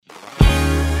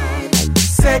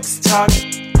Sex Talk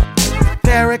with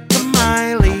Erica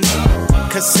Miley.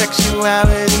 'Cause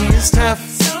sexuality is tough.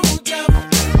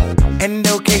 And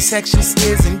okay, sex just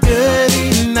isn't good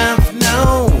enough.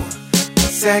 No.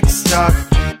 Sex Talk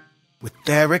with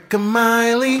Erica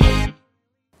Miley.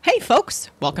 Hey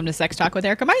folks, welcome to Sex Talk with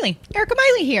Erica Miley. Erica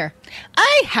Miley here.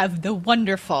 I have the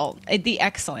wonderful, the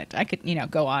excellent, I could,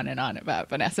 go on and on about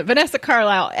Vanessa. Vanessa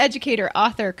Carlisle, educator,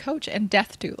 author, coach, and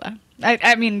death doula.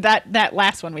 I mean, that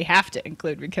last one we have to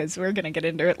include because we're going to get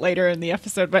into it later in the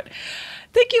episode. But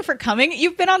thank you for coming.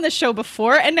 You've been on the show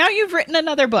before, and now you've written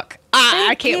another book.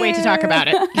 I can't wait to talk about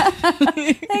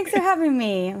it. Thanks for having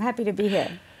me. I'm happy to be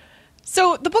here.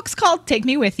 So the book's called Take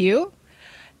Me With You.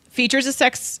 Features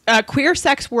a queer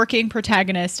sex working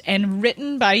protagonist and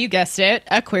written by, you guessed it,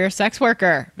 a queer sex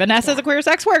worker. Vanessa's a queer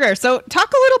sex worker. So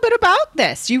talk a little bit about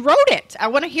this. You wrote it. I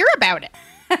want to hear about it.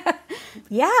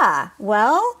 Yeah.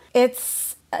 Well,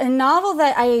 it's a novel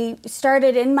that I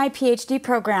started in my PhD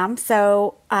program.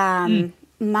 So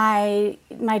my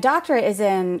doctorate is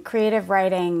in creative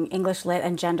writing, English lit,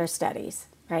 and gender studies,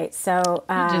 right? So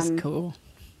just cool.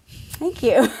 Thank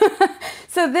you.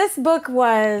 So this book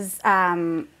was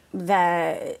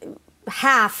the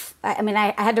half,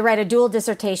 I had to write a dual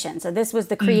dissertation. So this was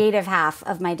the creative half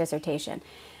of my dissertation.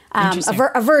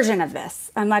 A version of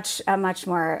this, a much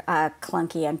more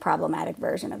clunky and problematic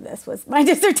version of this was my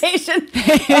dissertation.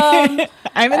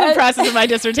 I'm in the process of my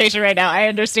dissertation right now. I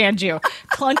understand you.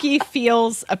 Clunky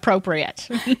feels appropriate.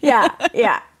 Yeah.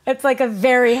 It's like a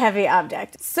very heavy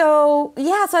object. So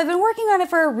I've been working on it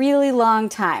for a really long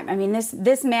time. I mean,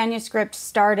 this manuscript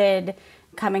started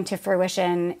coming to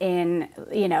fruition in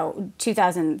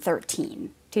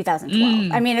 2013,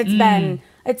 2012. I mean, it's been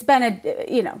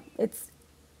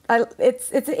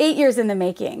 8 years in the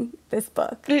making, this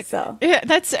book. So yeah,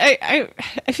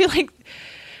 I feel like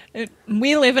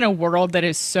we live in a world that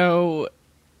is so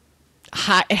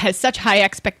high, it has such high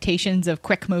expectations of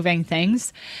quick moving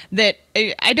things that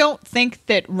I don't think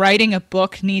that writing a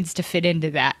book needs to fit into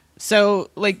that. So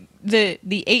like the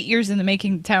 8 years in the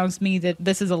making tells me that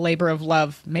this is a labor of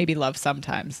love, maybe love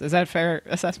sometimes. Is that a fair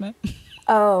assessment?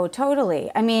 Oh,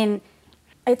 totally. I mean,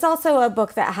 it's also a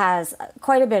book that has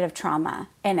quite a bit of trauma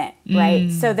in it, right?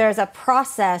 So there's a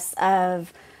process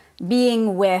of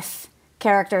being with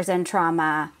characters in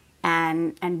trauma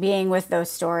and being with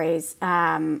those stories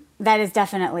that is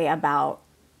definitely about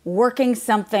working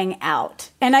something out.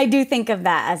 And I do think of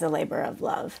that as a labor of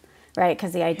love, right?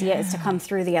 Because the idea is to come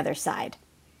through the other side.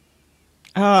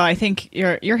 Oh, I think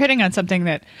you're hitting on something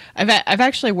that I've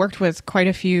actually worked with quite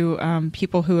a few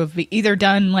people who have either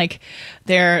done like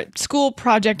their school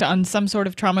project on some sort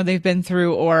of trauma they've been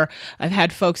through, or I've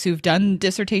had folks who've done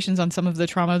dissertations on some of the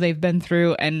trauma they've been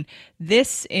through. And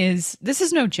this is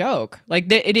no joke. Like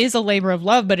it is a labor of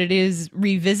love, but it is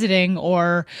revisiting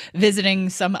or visiting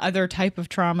some other type of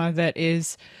trauma that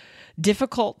is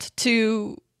difficult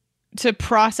to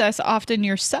process often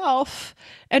yourself.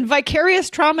 And vicarious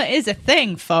trauma is a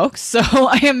thing, folks. So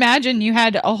I imagine you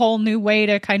had a whole new way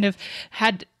to kind of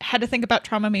had to think about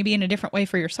trauma maybe in a different way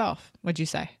for yourself. What'd you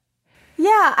say?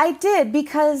 Yeah, I did,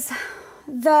 because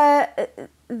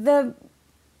the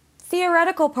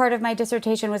theoretical part of my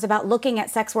dissertation was about looking at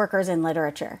sex workers in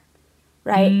literature,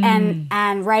 right?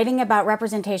 And writing about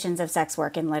representations of sex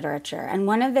work in literature. And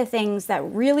one of the things that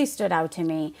really stood out to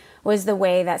me was the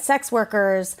way that sex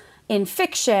workers in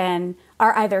fiction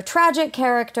are either tragic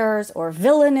characters or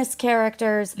villainous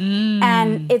characters.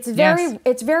 And it's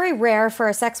very rare for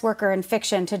a sex worker in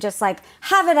fiction to just like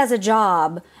have it as a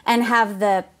job and have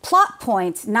the plot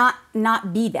points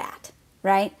not be that,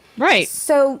 right? Right.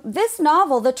 So this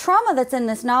novel, the trauma that's in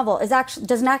this novel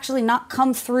doesn't actually not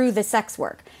come through the sex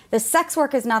work. The sex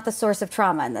work is not the source of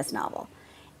trauma in this novel.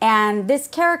 And this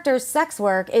character's sex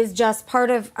work is just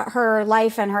part of her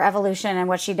life and her evolution and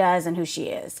what she does and who she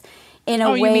is. In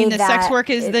a way you mean the sex work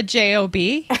is the job?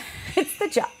 It's the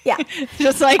job, yeah.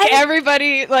 Just like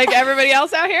everybody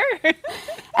else out here.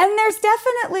 And there's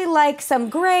definitely like some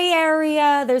gray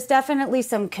area. There's definitely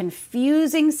some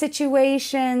confusing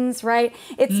situations, right?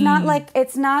 It's not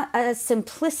a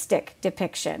simplistic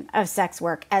depiction of sex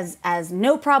work as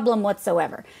no problem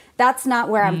whatsoever. That's not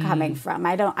where I'm coming from.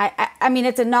 I mean,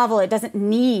 it's a novel. It doesn't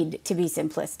need to be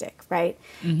simplistic, right?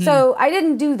 So I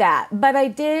didn't do that. But I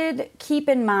did keep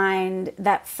in mind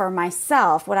that for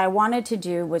myself, what I wanted to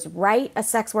do was write a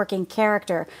sex working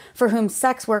character for whom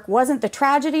sex work wasn't the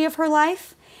tragedy of her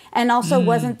life and also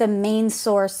wasn't the main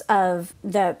source of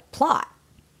the plot.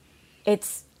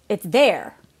 It's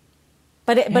there,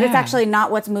 but it's actually not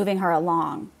what's moving her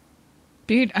along.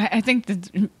 I think that's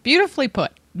beautifully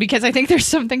put, because I think there's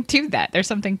something to that. There's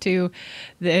something to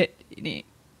that.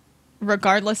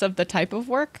 regardless of the type of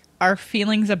work, our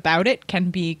feelings about it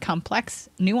can be complex,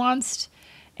 nuanced,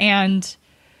 and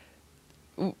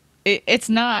it's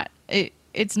not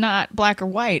black or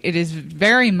white. It is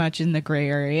very much in the gray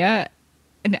area.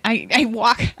 And I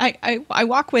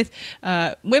walk with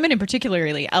women in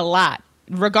particularly a lot,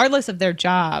 regardless of their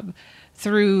job,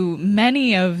 through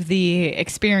many of the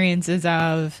experiences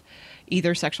of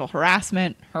either sexual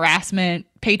harassment,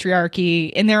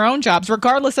 patriarchy in their own jobs,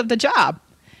 regardless of the job.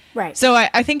 Right. So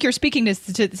I think you're speaking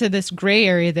to this gray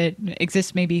area that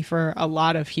exists maybe for a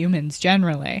lot of humans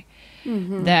generally,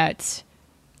 that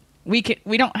we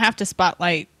don't have to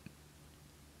spotlight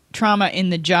trauma in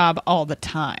the job all the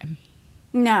time.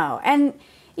 No. And,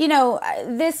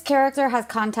 this character has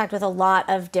contact with a lot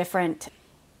of different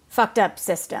fucked up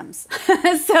systems.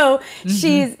 So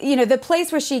she's, the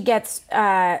place where she gets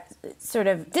sort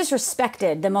of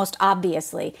disrespected the most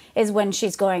obviously is when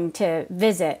she's going to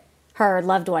visit her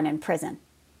loved one in prison.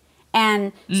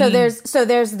 And so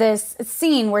there's this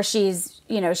scene where she's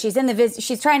in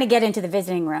she's trying to get into the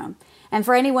visiting room. And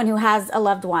for anyone who has a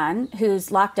loved one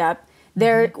who's locked up,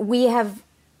 we have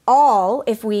all,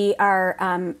 if we are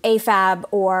AFAB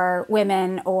or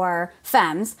women or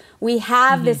femmes, we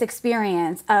have this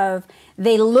experience of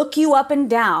they look you up and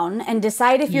down and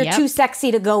decide if you're too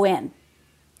sexy to go in.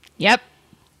 Yep.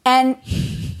 And,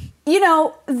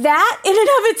 that in and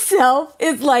of itself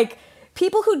is like,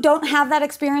 people who don't have that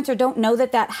experience or don't know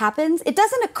that happens, it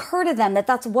doesn't occur to them that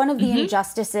that's one of the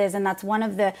injustices and that's one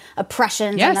of the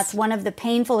oppressions and that's one of the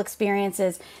painful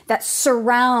experiences that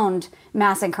surround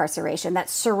mass incarceration, that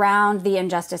surround the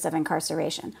injustice of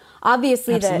incarceration.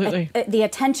 Obviously, the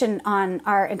attention on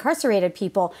our incarcerated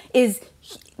people is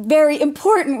very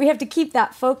important. We have to keep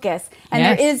that focus. And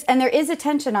there is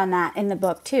attention on that in the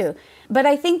book too. But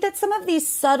I think that some of these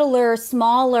subtler,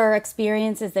 smaller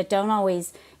experiences that don't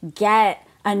always get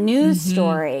a news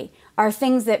story are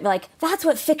things that, like, that's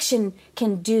what fiction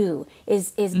can do,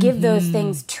 is give those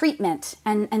things treatment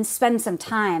and spend some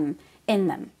time in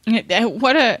them.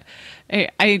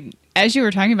 As you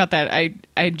were talking about that,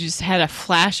 I just had a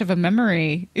flash of a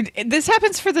memory. This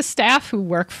happens for the staff who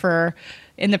work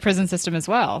in the prison system as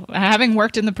well. Having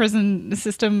worked in the prison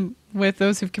system with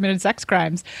those who've committed sex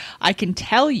crimes, I can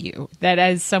tell you that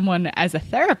as a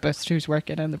therapist who's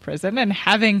working in the prison and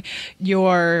having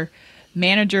your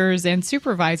managers and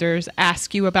supervisors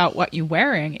ask you about what you're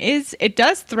wearing, it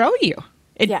does throw you.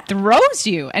 It throws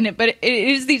you. But it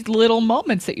is these little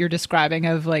moments that you're describing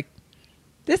of like,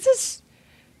 this is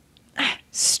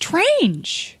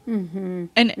strange.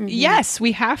 And yes,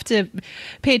 we have to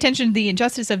pay attention to the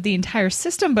injustice of the entire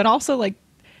system, but also, like,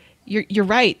 you're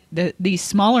right, these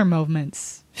smaller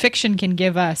moments, fiction can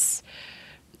give us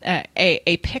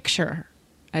a picture,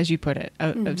 as you put it,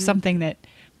 of something that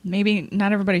maybe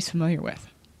not everybody's familiar with.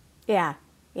 Yeah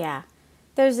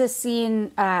There's a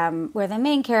scene where the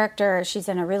main character, she's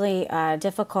in a really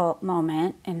difficult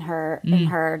moment in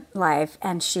her life,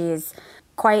 and she's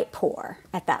quite poor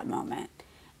at that moment.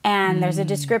 And there's a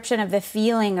description of the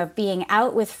feeling of being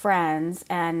out with friends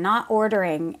and not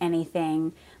ordering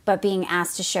anything, but being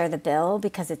asked to share the bill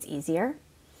because it's easier.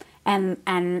 And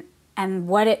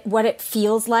what it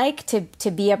feels like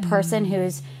to be a person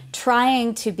who's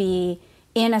trying to be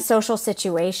in a social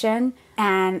situation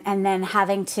and then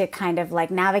having to kind of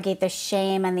like navigate the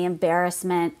shame and the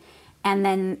embarrassment. And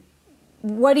then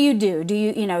what do?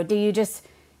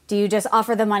 Do you just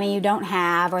offer the money you don't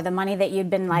have, or the money that you'd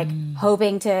been like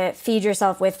hoping to feed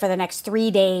yourself with for the next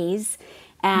 3 days?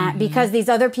 Because these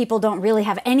other people don't really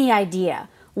have any idea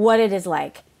what it is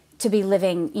like to be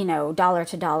living, dollar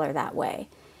to dollar that way.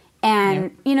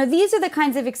 And, these are the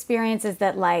kinds of experiences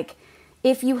that, like,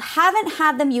 if you haven't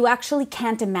had them, you actually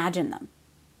can't imagine them.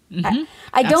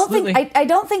 I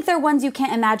don't think they're ones you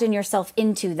can't imagine yourself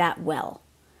into that well.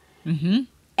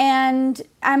 And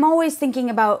I'm always thinking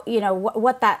about,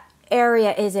 what that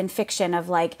area is in fiction of,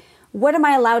 like, what am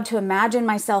I allowed to imagine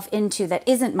myself into that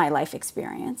isn't my life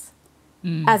experience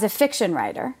as a fiction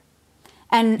writer?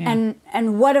 And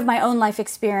what of my own life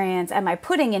experience am I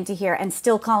putting into here and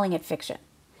still calling it fiction?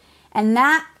 And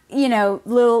that,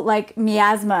 little like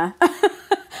miasma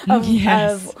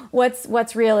of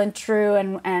what's real and true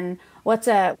and what's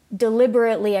a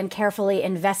deliberately and carefully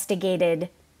investigated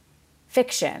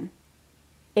fiction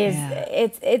is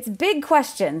it's big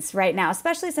questions right now,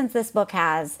 especially since this book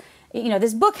has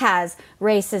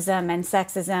racism and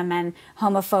sexism and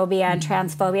homophobia and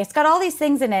transphobia. It's got all these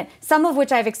things in it, some of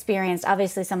which I've experienced,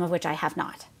 obviously some of which I have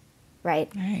not.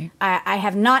 Right. I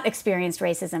have not experienced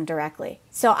racism directly.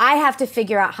 So I have to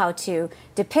figure out how to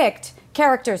depict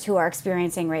characters who are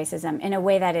experiencing racism in a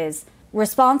way that is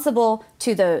responsible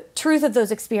to the truth of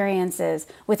those experiences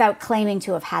without claiming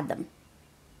to have had them.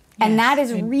 And that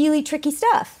is really tricky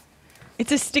stuff.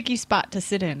 It's a sticky spot to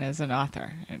sit in as an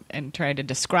author and try to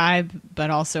describe, but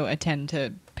also attend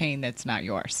to pain that's not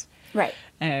yours. Right.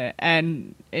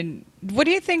 And what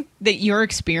do you think that your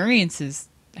experiences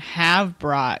have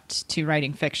brought to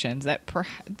writing fictions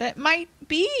that might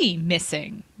be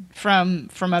missing from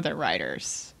other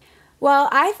writers? Well,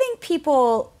 I think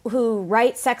people who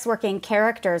write sex working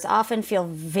characters often feel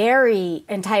very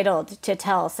entitled to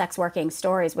tell sex working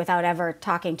stories without ever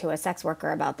talking to a sex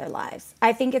worker about their lives.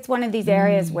 I think it's one of these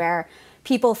areas where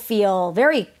people feel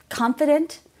very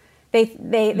confident. They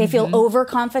feel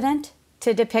overconfident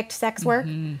to depict sex work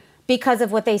because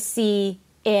of what they see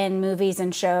in movies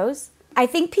and shows. I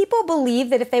think people believe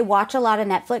that if they watch a lot of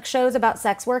Netflix shows about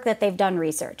sex work, that they've done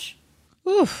research.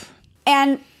 Oof.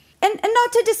 And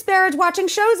not to disparage watching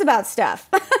shows about stuff.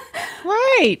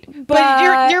 Right. But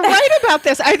you're right about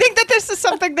this. I think that this is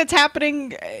something that's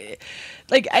happening.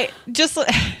 Like, I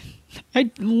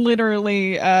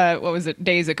literally, what was it,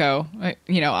 days ago,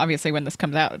 obviously when this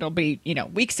comes out, it'll be,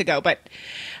 weeks ago. But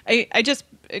I just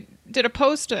did a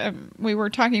post. We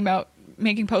were talking about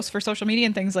making posts for social media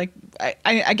and things like,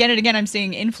 again and again, I'm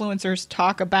seeing influencers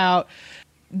talk about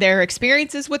their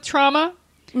experiences with trauma.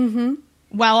 Mm-hmm.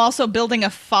 While also building a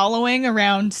following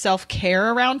around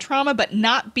self-care around trauma, but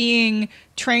not being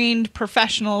trained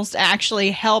professionals to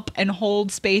actually help and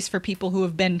hold space for people who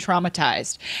have been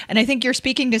traumatized. And I think you're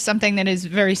speaking to something that is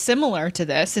very similar to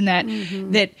this, in that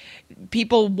that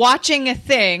people watching a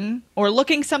thing or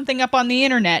looking something up on the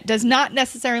internet does not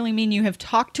necessarily mean you have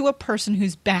talked to a person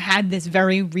who's had this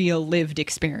very real lived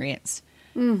experience.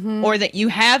 Or that you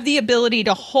have the ability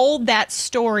to hold that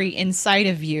story inside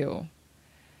of you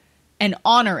and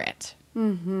honor it.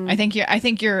 I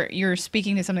think you're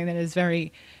speaking to something that is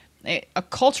very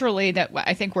culturally that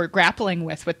I think we're grappling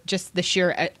with just the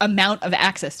sheer amount of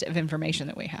access of information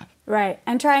that we have. Right,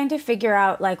 and trying to figure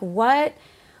out like what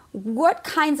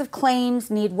kinds of claims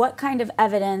need what kind of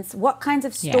evidence, what kinds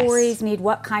of stories need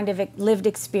what kind of lived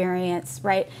experience.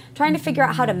 Right, trying to figure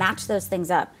out how to match those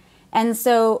things up. And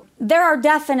so there are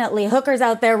definitely hookers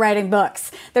out there writing books.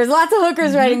 There's lots of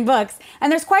hookers writing books. And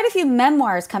there's quite a few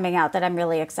memoirs coming out that I'm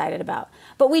really excited about.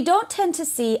 But we don't tend to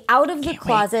see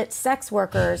out-of-the-closet sex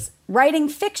workers writing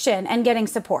fiction and getting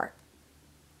support.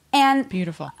 And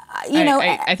beautiful.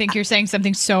 I think you're saying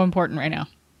something so important right now.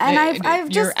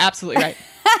 And you're absolutely right.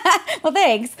 Well,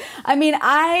 thanks. I mean,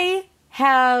 I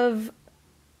have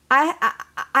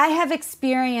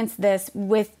experienced this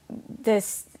with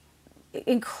this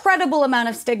incredible amount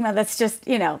of stigma that's just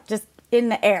in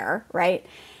the air, right?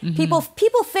 People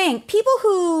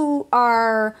who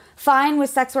are fine with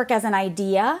sex work as an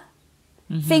idea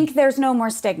think there's no more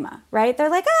stigma, right? They're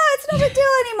like, it's no big deal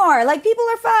anymore. Like, people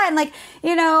are fine. Like,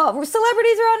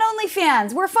 celebrities are on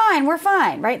OnlyFans. We're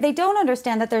fine, right? They don't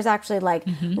understand that there's actually like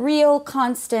real,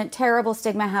 constant, terrible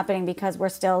stigma happening because we're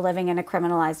still living in a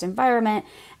criminalized environment,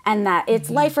 and that it's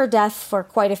life or death for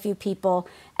quite a few people.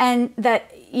 And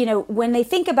that, when they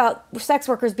think about sex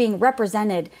workers being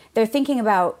represented, they're thinking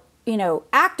about,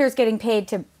 actors getting paid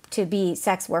to be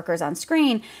sex workers on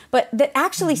screen, but that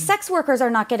actually sex workers are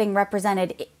not getting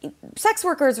represented. Sex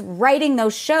workers writing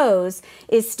those shows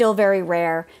is still very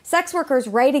rare. Sex workers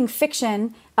writing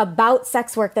fiction about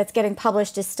sex work that's getting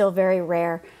published is still very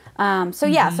rare.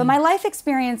 So my life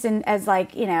experience as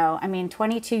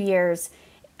 22 years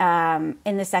in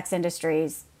the sex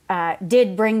industries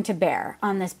did bring to bear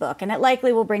on this book. And it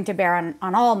likely will bring to bear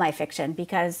on all my fiction,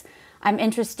 because I'm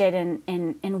interested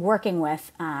in working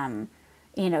with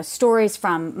stories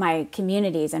from my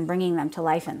communities and bringing them to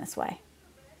life in this way.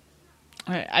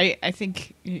 I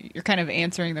think you're kind of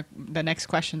answering the next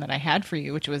question that I had for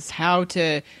you, which was how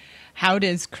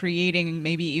does creating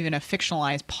maybe even a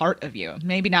fictionalized part of you,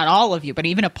 maybe not all of you, but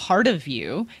even a part of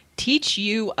you, teach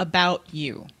you about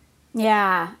you?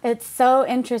 Yeah, it's so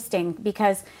interesting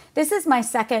because this is my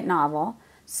second novel.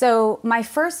 So my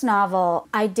first novel,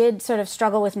 I did sort of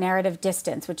struggle with narrative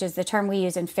distance, which is the term we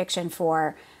use in fiction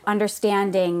for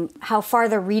understanding how far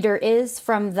the reader is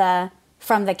from the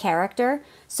character.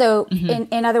 So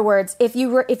in other words, if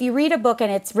you read a book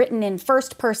and it's written in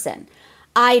first person,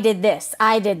 I did this,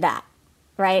 I did that,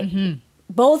 right?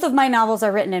 Both of my novels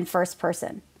are written in first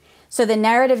person. So the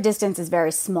narrative distance is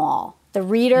very small. The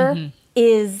reader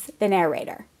is the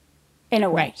narrator in a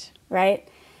way, right?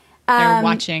 They're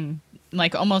watching,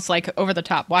 like almost like over the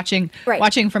top, watching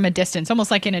from a distance, almost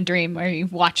like in a dream where you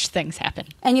watch things happen.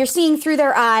 And you're seeing through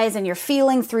their eyes and you're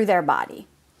feeling through their body.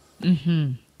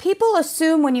 People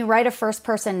assume when you write a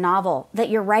first-person novel that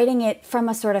you're writing it from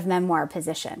a sort of memoir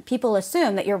position. People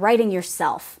assume that you're writing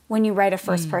yourself when you write a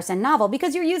first-person novel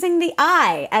because you're using the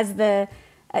I as the,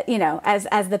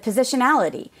 as the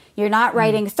positionality. You're not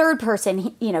writing third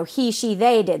person. He, she,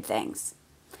 they did things.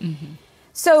 Mm-hmm.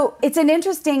 So it's an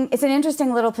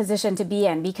interesting little position to be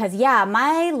in because,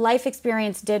 my life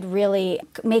experience did really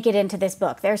make it into this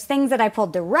book. There's things that I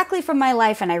pulled directly from my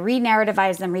life and I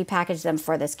re-narrativized them, repackaged them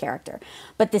for this character.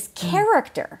 But this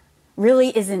character really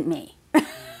isn't me.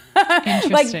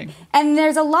 Interesting. And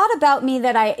there's a lot about me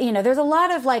that there's a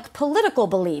lot of like political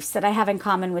beliefs that I have in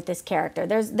common with this character.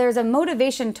 There's a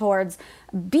motivation towards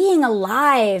being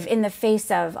alive in the face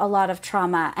of a lot of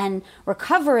trauma and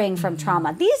recovering from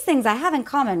trauma. These things I have in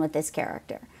common with this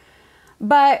character.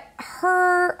 But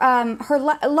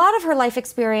a lot of her life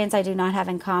experience I do not have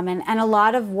in common, and a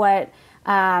lot of what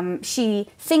she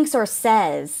thinks or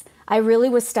says, I really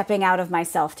was stepping out of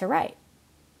myself to write.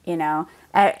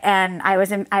 And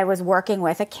I was working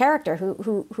with a character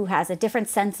who has a different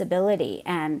sensibility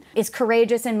and is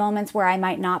courageous in moments where I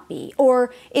might not be,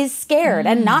 or is scared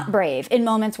and not brave in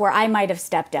moments where I might have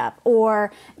stepped up,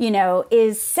 or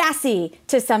is sassy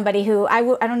to somebody who I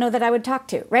don't know that I would talk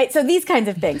to, right? So these kinds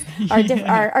of things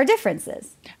are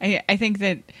differences. I think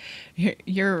that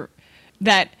you're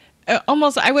that.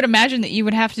 Almost, I would imagine that you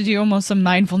would have to do almost some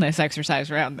mindfulness exercise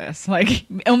around this, like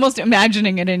almost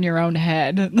imagining it in your own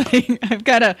head. Like I've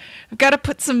got to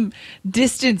put some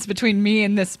distance between me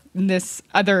and this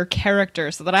other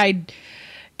character, so that I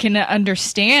can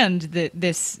understand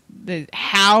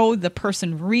how the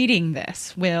person reading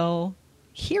this will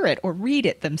hear it or read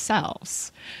it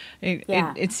themselves.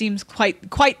 It seems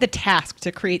quite the task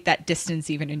to create that distance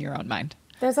even in your own mind.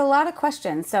 There's a lot of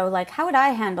questions. So, like, how would I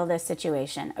handle this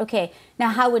situation? Okay, now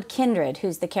how would Kindred,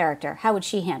 who's the character, how would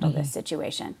she handle this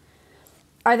situation?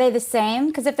 Are they the same?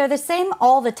 Because if they're the same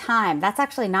all the time, that's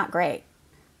actually not great.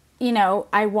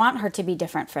 I want her to be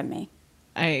different from me.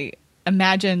 I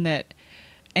imagine that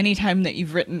anytime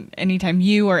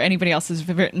you or anybody else has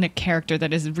written a character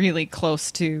that is really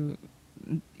close to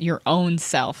your own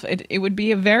self, it would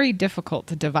be a very difficult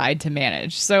to divide to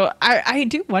manage. So I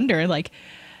do wonder, like,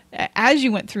 as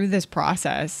you went through this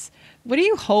process, what do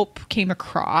you hope came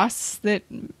across that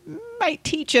might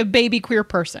teach a baby queer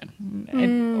person,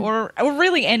 or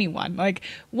really anyone? Like,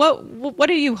 what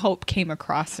do you hope came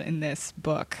across in this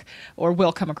book, or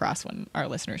will come across when our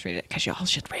listeners read it? Because you all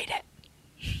should read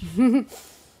it.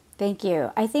 Thank you.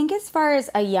 I think as far as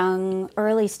a young,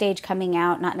 early stage coming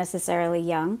out, not necessarily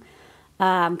young,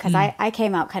 because I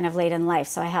came out kind of late in life,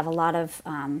 so I have a lot of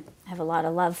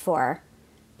love for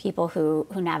people who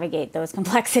navigate those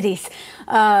complexities.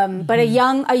 But a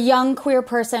young queer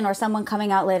person or someone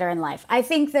coming out later in life. I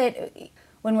think that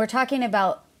when we're talking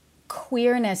about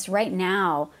queerness right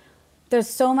now, there's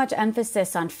so much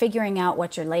emphasis on figuring out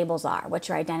what your labels are, what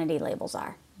your identity labels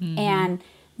are. Mm-hmm. And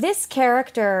this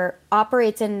character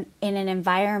operates in an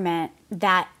environment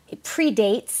that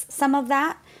predates some of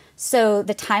that. So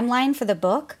the timeline for the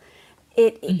book,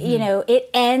 it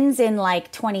ends in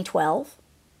like 2012.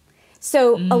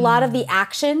 So a lot of the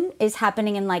action is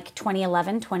happening in like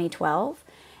 2011, 2012.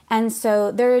 And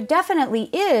so there definitely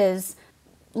is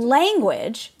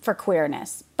language for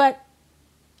queerness, but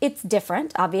it's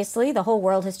different, obviously. The whole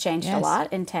world has changed a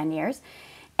lot in 10 years.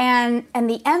 And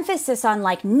the emphasis on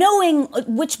like knowing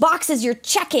which boxes you're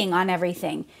checking on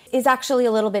everything is actually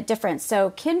a little bit different.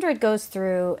 So Kindred goes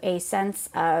through a sense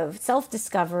of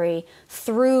self-discovery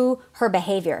through her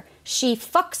behavior. She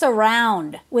fucks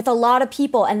around with a lot of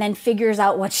people and then figures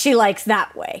out what she likes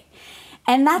that way.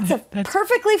 And that's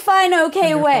perfectly fine,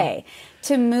 okay wonderful way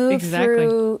to move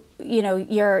through,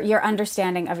 your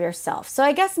understanding of yourself. So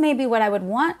I guess maybe what I would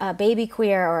want a baby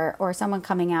queer or someone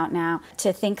coming out now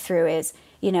to think through is,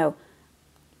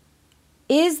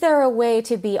 is there a way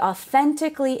to be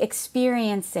authentically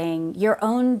experiencing your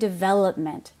own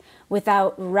development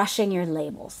without rushing your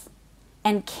labels?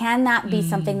 And can that be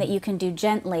something that you can do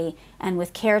gently and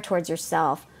with care towards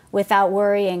yourself without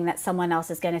worrying that someone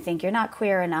else is going to think you're not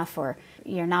queer enough or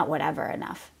you're not whatever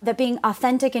enough? That being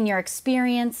authentic in your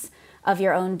experience of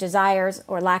your own desires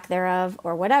or lack thereof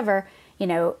or whatever,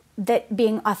 that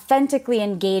being authentically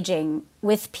engaging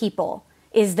with people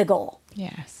is the goal.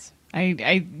 Yes.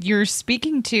 You're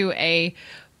speaking to a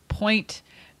point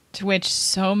to which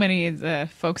so many of the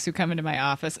folks who come into my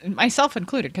office, myself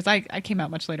included, because I came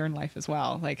out much later in life as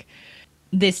well, like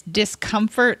this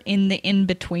discomfort in the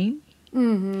in-between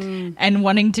and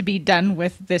wanting to be done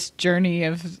with this journey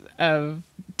of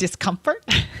discomfort.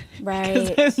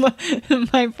 Right.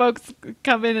 My folks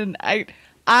come in and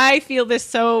I feel this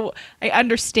so, I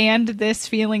understand this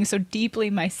feeling so deeply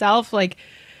myself. Like,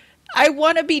 I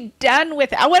want to be done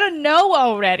with it. I want to know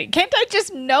already. Can't I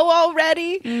just know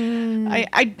already?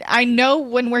 I know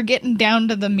when we're getting down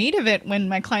to the meat of it, when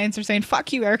my clients are saying,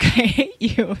 fuck you, Erica, I hate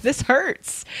you. This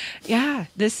hurts. Yeah,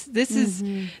 this is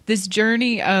this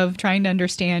journey of trying to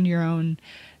understand your own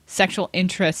sexual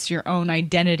interests, your own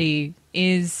identity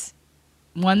is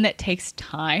one that takes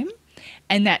time.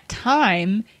 And that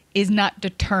time is not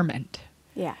determined.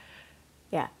 Yeah.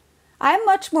 Yeah. I'm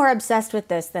much more obsessed with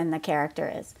this than the character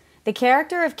is. The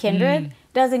character of Kindred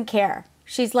doesn't care.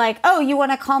 She's like, oh, you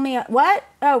want to call me what?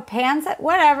 Oh, pans?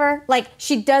 Whatever. Like,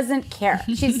 she doesn't care.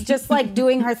 She's just like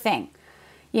doing her thing.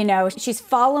 You know, she's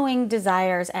following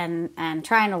desires and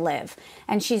trying to live.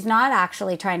 And she's not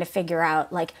actually trying to figure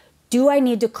out, like, do I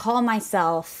need to call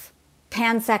myself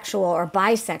pansexual or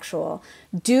bisexual?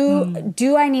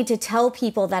 Do I need to tell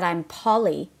people that I'm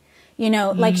poly? You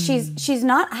know, like she's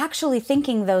not actually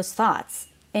thinking those thoughts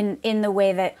in the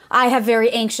way that I have very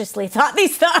anxiously thought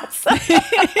these thoughts.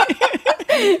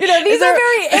 You know, these are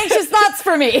very anxious thoughts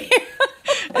for me.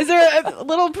 Is there a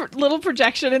little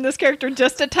projection in this character,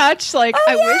 just a touch? Like,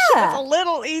 I wish it was a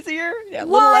little easier, a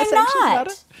little less anxious about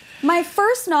it. My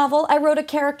first novel, I wrote a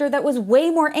character that was way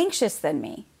more anxious than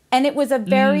me. And it was a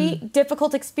very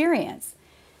difficult experience.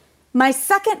 My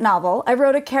second novel, I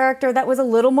wrote a character that was a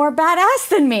little more badass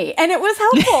than me. And it was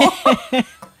helpful.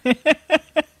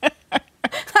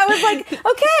 I was like,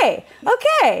 okay,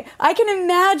 I can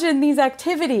imagine these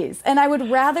activities. And I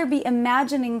would rather be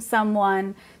imagining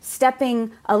someone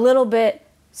stepping a little bit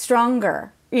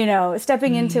stronger, you know,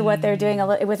 stepping into what they're doing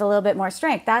with a little bit more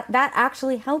strength. That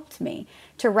actually helped me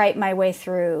to write my way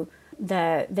through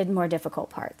the more difficult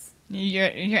parts.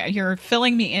 You're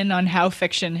filling me in on how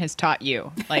fiction has taught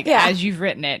you, like as you've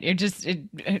written it. You're just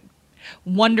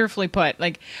wonderfully put.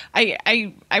 Like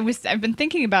I've been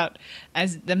thinking about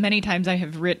as the many times I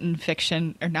have written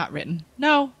fiction or not written.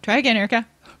 No, try again, Erica.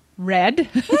 Read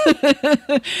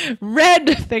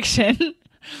fiction.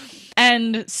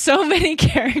 And so many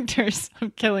characters.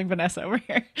 I'm killing Vanessa over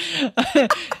here.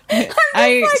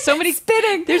 So many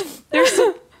spitting. There's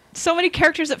so many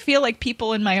characters that feel like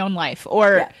people in my own life,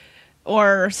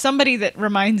 or somebody that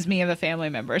reminds me of a family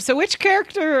member. So which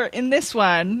character in this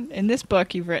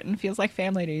book you've written feels like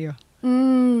family to you?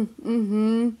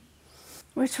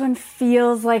 Which one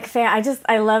feels like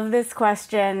I love this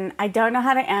question. I don't know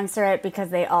how to answer it because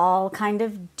they all kind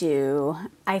of do.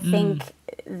 I think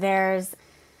there's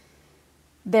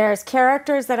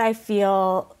characters that I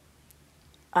feel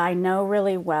I know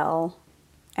really well,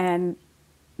 and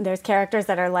there's characters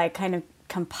that are like kind of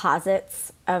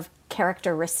composites of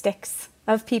characteristics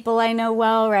of people I know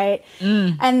well, right?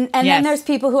 And then there's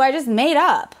people who I just made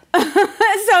up.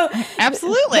 So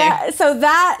absolutely.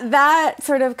 That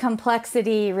sort of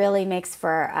complexity really makes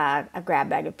for a grab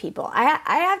bag of people. I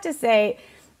have to say,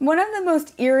 one of the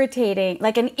most irritating,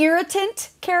 like an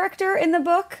irritant character in the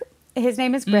book, his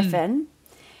name is Griffin.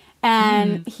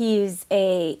 And he's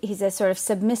a sort of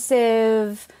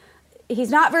submissive. He's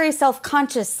not very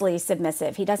self-consciously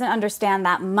submissive. He doesn't understand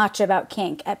that much about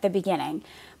kink at the beginning,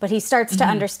 but he starts to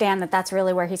understand that that's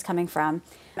really where he's coming from.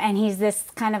 And he's this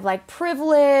kind of like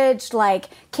privileged, like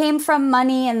came from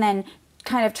money and then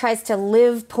kind of tries to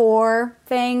live poor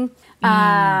thing.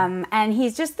 And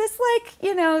he's just this like,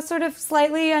 you know, sort of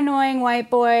slightly annoying white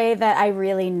boy that I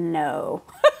really know.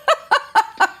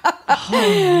 Oh,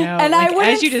 no. And like,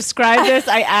 as you describe this,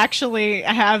 I actually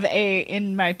have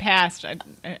in my past,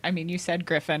 I mean, you said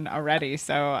Griffin already,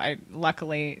 so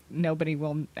luckily nobody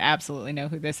will absolutely know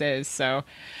who this is. So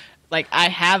like I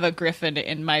have a Griffin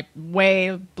in my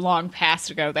way long past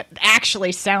ago that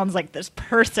actually sounds like this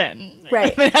person.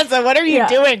 Right. So what are you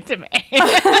doing to me?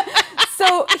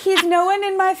 So he's no one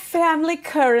in my family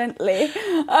currently.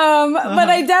 But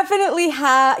I definitely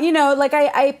have, you know, like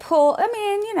I pull, I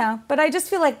mean, you know, but I just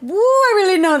feel like, woo, I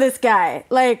really know this guy.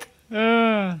 Like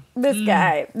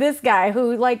this guy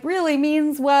who like really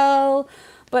means well,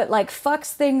 but like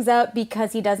fucks things up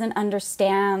because he doesn't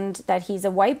understand that he's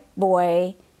a white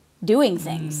boy doing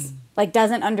things. Like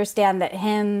doesn't understand that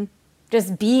him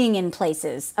just being in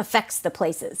places affects the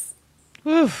places.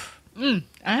 Oof. I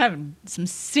have some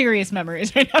serious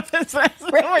memories right now. That's what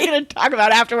we're going to talk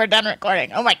about after we're done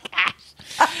recording. Oh my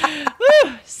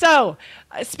gosh. So,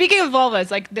 speaking of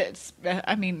vulvas, like this,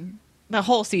 I mean, the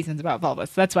whole season's about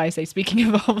vulvas. That's why I say speaking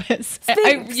of vulvas.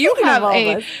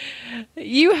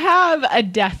 You have a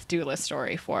death doula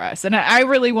story for us, and I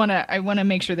really want to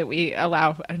make sure that we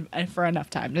allow for enough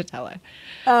time to tell it.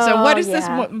 So, what is this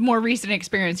more recent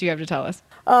experience you have to tell us?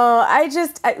 Oh,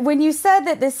 when you said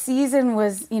that this season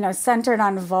was, centered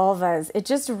on vulvas, it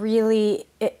just really,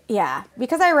 yeah,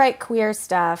 because I write queer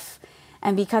stuff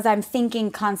and because I'm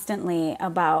thinking constantly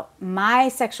about my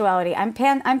sexuality. I'm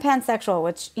pansexual,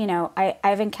 which,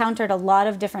 I've encountered a lot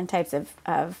of different types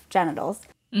of genitals.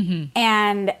 Mm-hmm.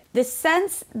 And the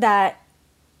sense that,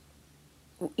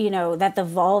 that the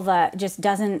vulva just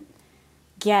doesn't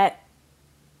get,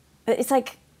 it's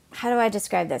like, how do I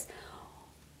describe this?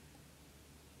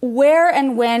 Where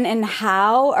and when and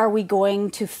how are we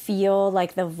going to feel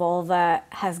like the vulva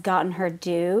has gotten her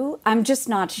due? I'm just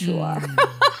not sure.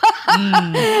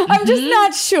 I'm just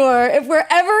not sure if we're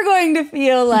ever going to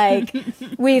feel like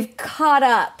we've caught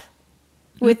up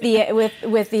with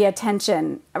the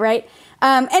attention, right?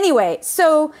 Anyway,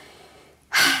 so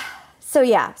I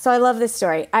love this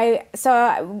story.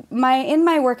 In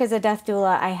my work as a death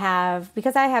doula,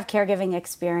 because I have caregiving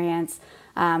experience.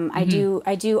 I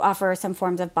do offer some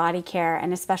forms of body care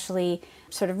and especially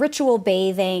sort of ritual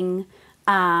bathing.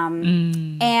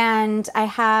 And I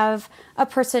have a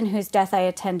person whose death I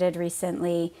attended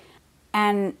recently,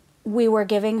 and we were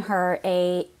giving her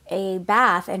a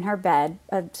bath in her bed,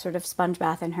 a sort of sponge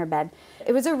bath in her bed.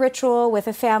 It was a ritual with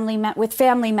family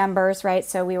members, right?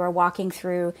 So we were walking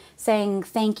through saying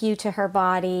thank you to her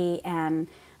body and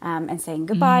saying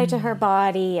goodbye to her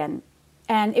body, and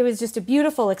it was just a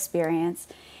beautiful experience.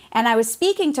 And I was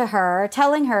speaking to her,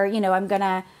 telling her, I'm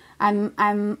gonna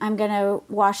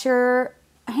wash your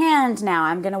hand now.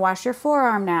 I'm gonna wash your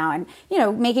forearm now, and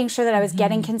making sure that I was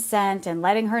getting consent and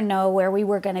letting her know where we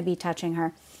were going to be touching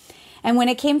her. And when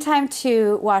it came time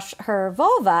to wash her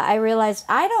vulva, I realized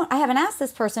I haven't asked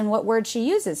this person what word she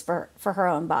uses for her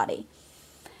own body,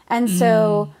 and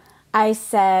so. I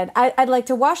said, I'd like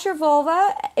to wash your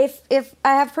vulva if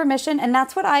I have permission, and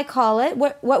that's what I call it.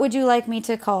 What would you like me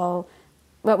to call?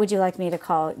 What would you like me to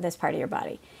call this part of your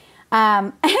body?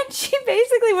 And she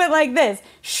basically went like this: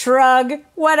 shrug,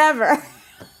 whatever.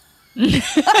 And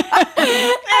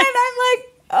I'm like,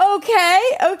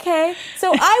 okay.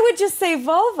 So I would just say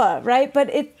vulva, right?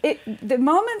 But the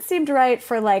moment seemed right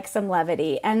for like some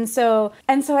levity, and so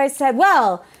I said,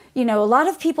 well. A lot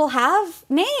of people have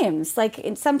names. Like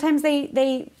sometimes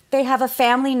they have a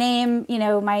family name.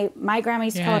 My grandma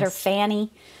used to call her Fanny.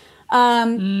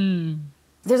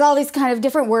 There's all these kind of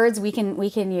different words we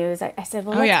can use. I said,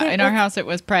 well, in our house it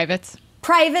was privates.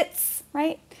 Privates,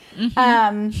 right?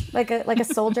 Mm-hmm. Like a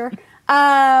soldier.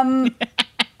 And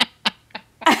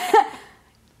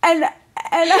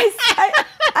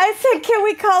I said, can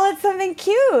we call it something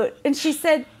cute? And she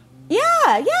said,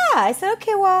 yeah. I said,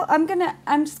 okay, well, I'm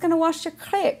just gonna wash your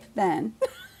crepe then.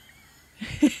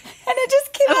 And it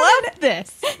just came out of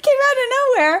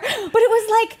nowhere. But it was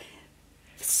like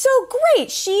so great.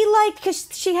 Because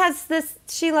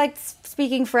she likes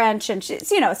speaking French, and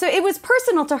so it was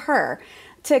personal to her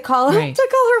to call her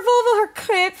vulva her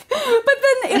crepe. But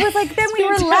then it was like we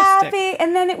were laughing,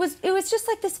 and then it was just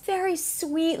like this very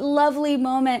sweet, lovely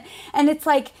moment. And it's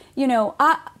like,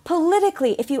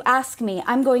 politically, if you ask me,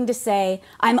 I'm going to say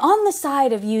I'm on the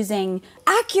side of using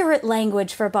accurate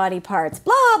language for body parts.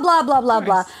 Blah blah blah blah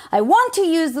blah. I want to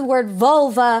use the word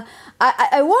vulva.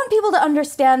 I want people to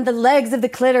understand the legs of the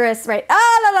clitoris, right? La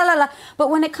la la la. But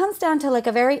when it comes down to like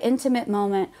a very intimate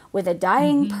moment with a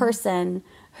dying person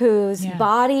whose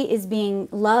body is being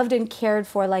loved and cared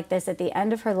for like this at the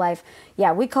end of her life.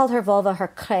 Yeah, we called her vulva her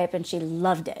crepe, and she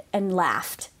loved it and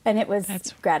laughed, and it was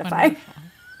gratifying.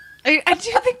 I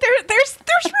do think there's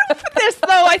room for this,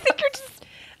 though. I think you're just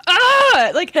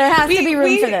there has to be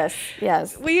room for this.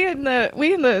 Yes, we in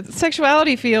the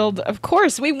sexuality field, of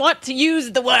course, we want to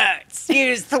use the words,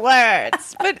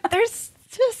 but there's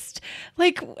just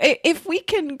like if we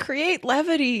can create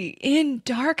levity in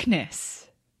darkness.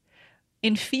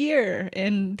 In fear,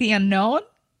 in the unknown.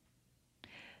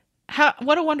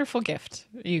 What a wonderful gift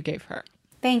you gave her.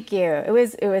 Thank you. It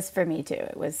was for me too.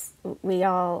 It was we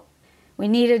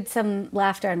needed some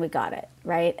laughter, and we got it,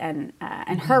 right? And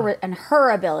her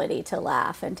ability to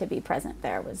laugh and to be present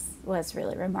there was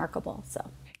really remarkable. So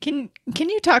can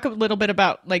you talk a little bit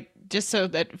about, like, just so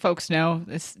that folks know,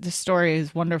 this story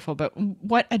is wonderful, but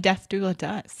what a death doula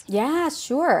does? Yeah,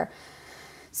 sure.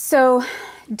 So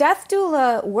death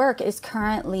doula work is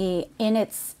currently in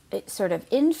its sort of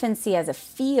infancy as a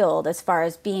field as far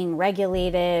as being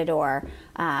regulated or,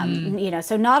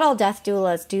 so not all death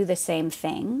doulas do the same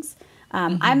things.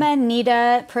 I'm a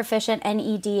NEDA proficient,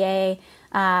 NEDA,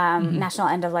 National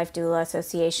End of Life Doula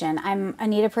Association. I'm a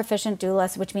NEDA proficient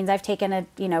doula, which means I've taken a,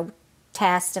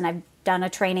 test, and I've done a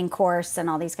training course and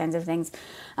all these kinds of things.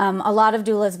 A lot of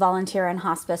doulas volunteer in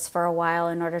hospice for a while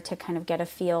in order to kind of get a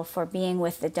feel for being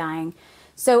with the dying.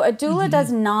 So a doula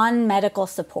does non-medical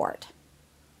support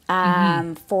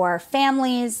for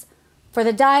families, for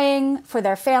the dying, for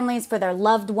their families, for their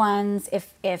loved ones.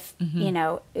 If you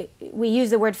know, we use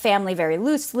the word family very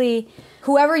loosely.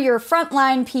 Whoever your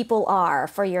frontline people are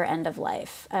for your end of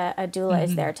life, a doula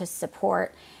is there to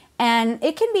support. And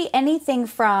it can be anything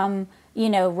from, you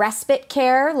know, respite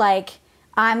care, like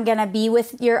I'm going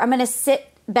to sit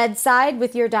bedside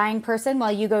with your dying person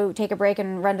while you go take a break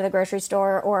and run to the grocery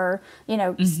store, or, you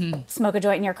know, smoke a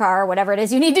joint in your car, or whatever it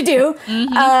is you need to do.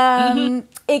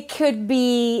 It could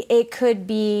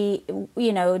be,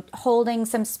 you know, holding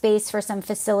some space for some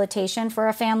facilitation for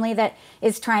a family that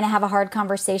is trying to have a hard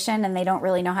conversation and they don't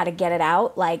really know how to get it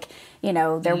out. Like, you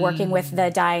know, they're working with the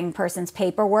dying person's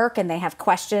paperwork and they have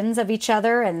questions of each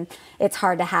other and it's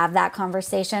hard to have that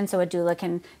conversation. So a doula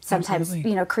can sometimes,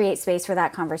 you know, create space for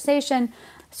that conversation.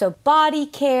 So body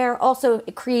care, also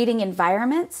creating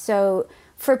environments. So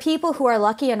for people who are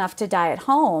lucky enough to die at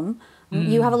home,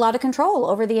 you have a lot of control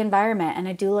over the environment, and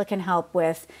a doula can help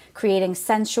with creating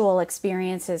sensual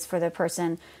experiences for the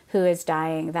person who is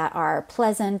dying that are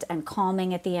pleasant and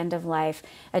calming at the end of life.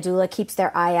 A doula keeps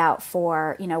their eye out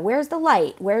for, you know, where's the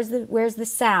light? Where's the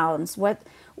sounds? What,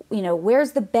 you know,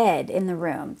 where's the bed in the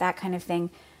room? That kind of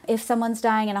thing. If someone's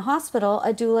dying in a hospital,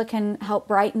 a doula can help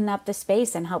brighten up the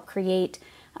space and help create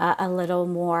a little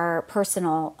more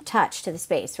personal touch to the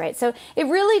space, right? So it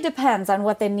really depends on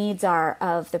what the needs are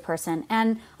of the person.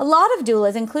 And a lot of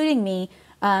doulas, including me,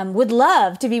 would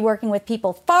love to be working with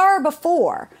people far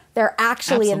before they're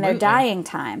actually in their dying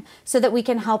time, so that we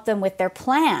can help them with their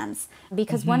plans.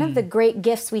 Because one of the great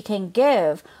gifts we can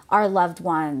give our loved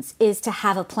ones is to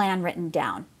have a plan written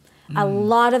down. A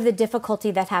lot of the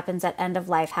difficulty that happens at end of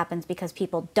life happens because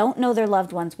people don't know their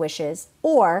loved one's wishes,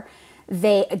 or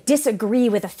they disagree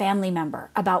with a family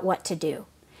member about what to do.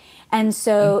 And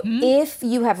so if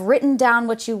you have written down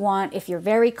what you want, if you're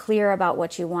very clear about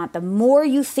what you want, the more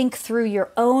you think through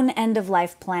your own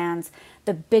end-of-life plans,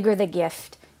 the bigger the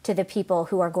gift to the people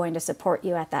who are going to support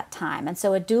you at that time. And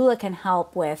so a doula can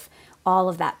help with all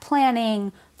of that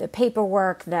planning, the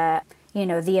paperwork, the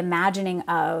imagining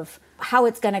of how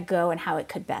it's going to go and how it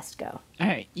could best go. All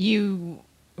right.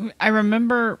 I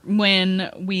remember when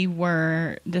we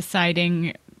were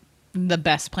deciding the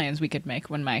best plans we could make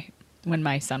when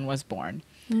my son was born,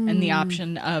 and the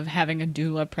option of having a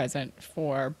doula present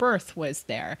for birth was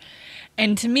there.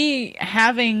 And to me,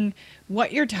 having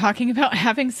what you're talking about,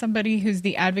 having somebody who's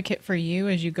the advocate for you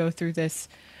as you go through this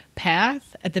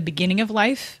path at the beginning of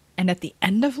life and at the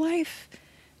end of life,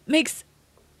 makes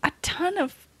a ton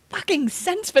of fucking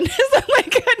sense, Vanessa.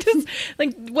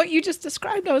 Like what you just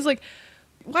described, I was like,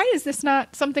 why is this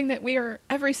not something that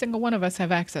every single one of us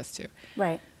have access to?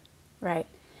 Right.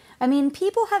 I mean,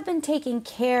 people have been taking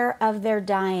care of their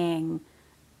dying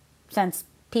since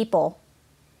people.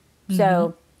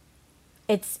 So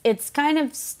it's kind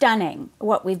of stunning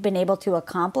what we've been able to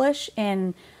accomplish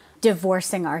in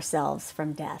divorcing ourselves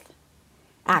from death,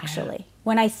 actually. Yeah.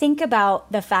 When I think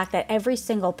about the fact that every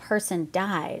single person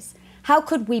dies, how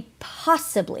could we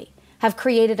possibly have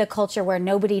created a culture where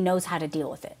nobody knows how to deal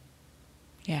with it?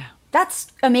 Yeah.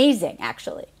 That's amazing,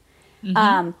 actually.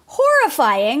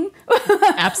 Horrifying.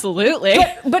 Absolutely.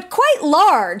 but quite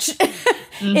large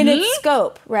in its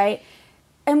scope, right?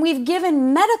 And we've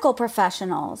given medical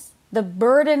professionals the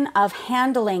burden of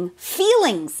handling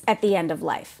feelings at the end of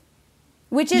life,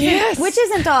 which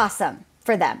isn't awesome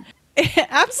for them.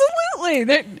 Absolutely.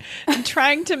 They're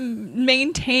trying to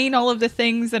maintain all of the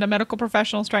things that a medical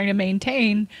professional is trying to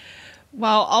maintain,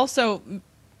 while also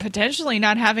potentially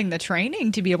not having the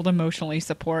training to be able to emotionally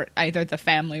support either the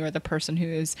family or the person who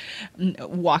is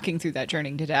walking through that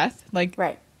journey to death. Like,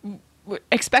 right.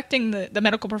 Expecting the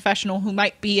medical professional who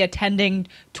might be attending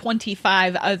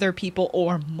 25 other people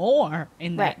or more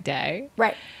in that day.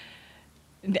 Right.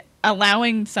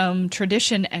 Allowing some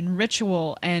tradition and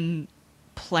ritual and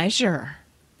pleasure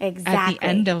at the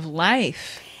end of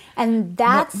life. And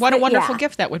that's what a wonderful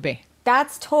gift that would be.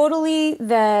 That's totally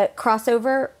the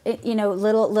crossover,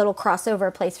 little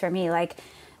crossover place for me. Like,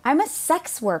 I'm a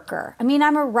sex worker. I mean,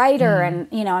 I'm a writer and,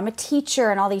 I'm a teacher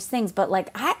and all these things. But, like,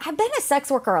 I've been a sex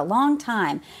worker a long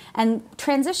time. And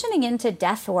transitioning into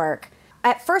death work,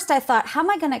 at first I thought, how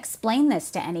am I going to explain this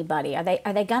to anybody? Are they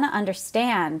going to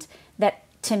understand that,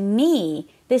 to me,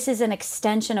 this is an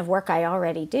extension of work I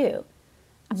already do?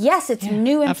 Yes, it's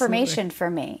new information for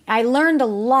me. I learned a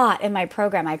lot in my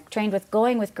program. I trained with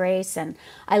Going with Grace, and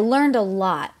I learned a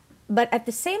lot. But at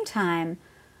the same time,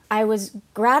 I was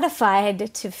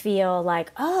gratified to feel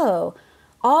like, oh,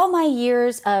 all my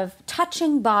years of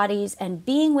touching bodies and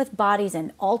being with bodies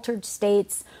in altered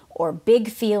states or big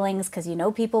feelings, because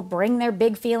people bring their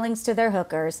big feelings to their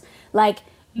hookers. Like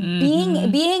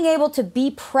being able to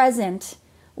be present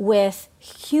with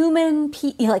humans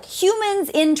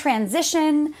in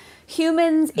transition,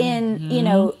 humans in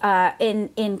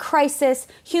in crisis,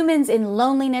 humans in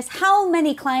loneliness. How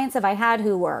many clients have I had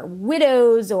who are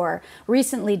widows or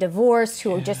recently divorced,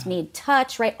 who just need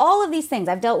touch, right? All of these things.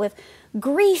 I've dealt with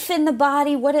grief in the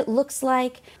body, what it looks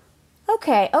like.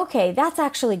 Okay, that's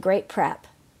actually great prep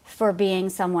for being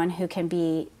someone who can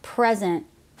be present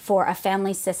for a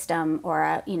family system or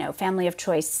a family of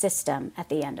choice system at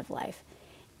the end of life.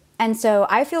 And so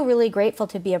I feel really grateful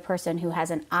to be a person who has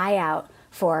an eye out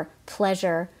for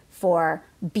pleasure, for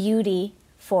beauty,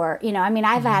 for,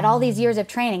 I've had all these years of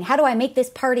training. How do I make this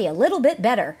party a little bit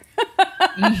better?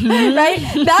 Right?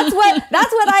 That's what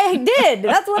I did.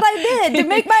 That's what I did to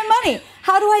make my money.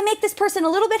 How do I make this person a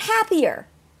little bit happier?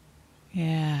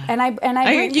 Yeah. And I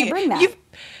bring that.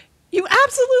 You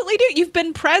absolutely do. You've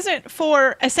been present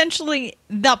for essentially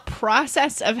the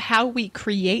process of how we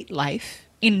create life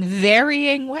in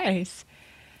varying ways.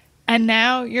 And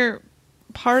now you're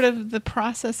part of the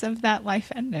process of that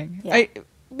life ending. Yeah.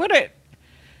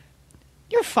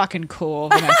 You're fucking cool,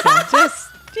 Vanessa.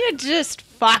 You're just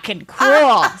fucking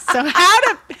cool. So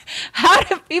how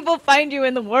do people find you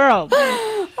in the world?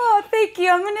 Oh, thank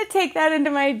you. I'm going to take that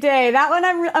into my day. That one,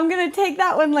 I'm going to take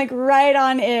that one like right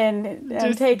on in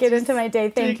and take it into my day.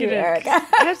 Thank you, Eric.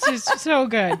 That's just so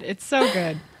good. It's so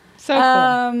good. So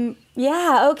cool.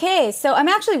 Yeah, okay. So I'm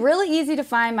actually really easy to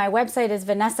find. My website is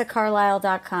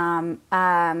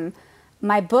vanessacarlisle.com.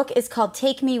 My book is called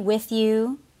Take Me With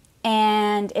You,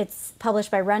 and it's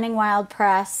published by Running Wild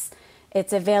Press.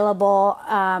 It's available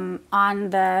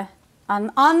on the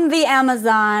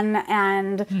Amazon,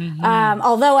 and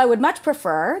although I would much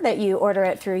prefer that you order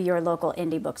it through your local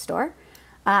indie bookstore.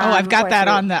 I've got that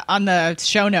on the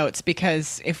show notes,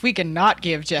 because if we can not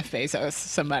give Jeff Bezos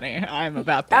some money, I'm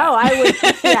about that. Oh, I would.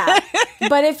 Yeah,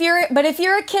 but if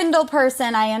you're a Kindle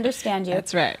person, I understand you.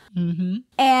 That's right. Mm-hmm.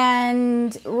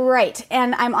 And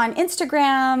I'm on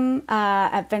Instagram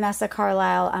at Vanessa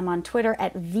Carlisle. I'm on Twitter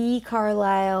at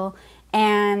 @VCarlisle.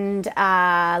 And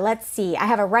let's see, I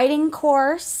have a writing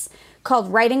course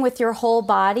called Writing with Your Whole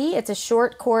Body. It's a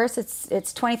short course. It's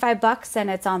 $25, and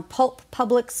it's on Pulp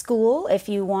Public School. If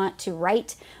you want to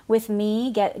write with me,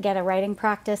 get a writing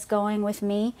practice going with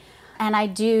me. And I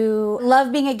do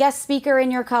love being a guest speaker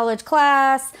in your college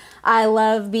class. I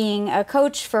love being a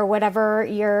coach for whatever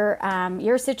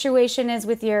your situation is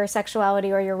with your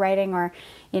sexuality or your writing, or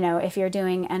if you're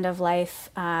doing end of life,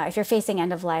 if you're facing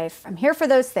end of life. I'm here for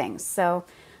those things. So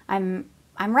I'm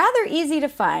rather easy to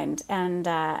find, and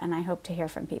I hope to hear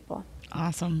from people.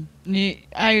 Awesome.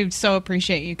 I so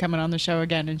appreciate you coming on the show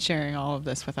again and sharing all of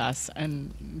this with us.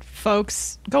 And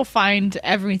folks, go find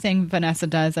everything Vanessa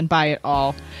does and buy it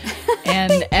all.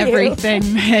 And everything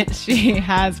that she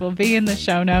has will be in the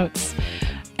show notes.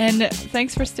 And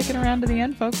thanks for sticking around to the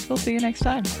end, folks. We'll see you next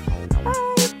time. Bye.